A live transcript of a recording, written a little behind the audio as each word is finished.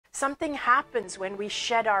Something happens when we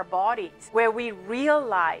shed our bodies, where we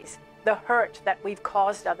realize the hurt that we've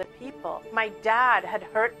caused other people. My dad had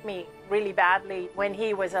hurt me really badly when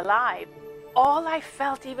he was alive. All I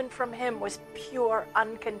felt even from him was pure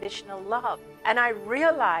unconditional love. And I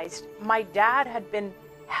realized my dad had been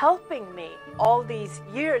helping me all these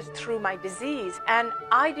years through my disease, and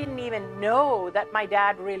I didn't even know that my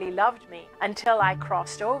dad really loved me until I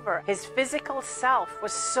crossed over. His physical self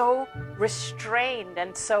was so restrained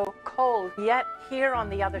and so cold, yet here on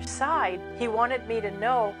the other side, he wanted me to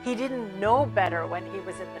know he didn't know better when he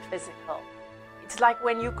was in the physical. It's like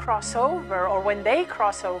when you cross over, or when they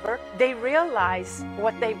cross over, they realize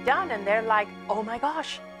what they've done and they're like, oh my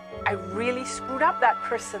gosh, I really screwed up that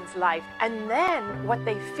person's life. And then what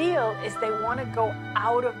they feel is they want to go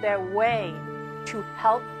out of their way to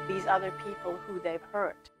help these other people who they've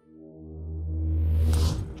hurt.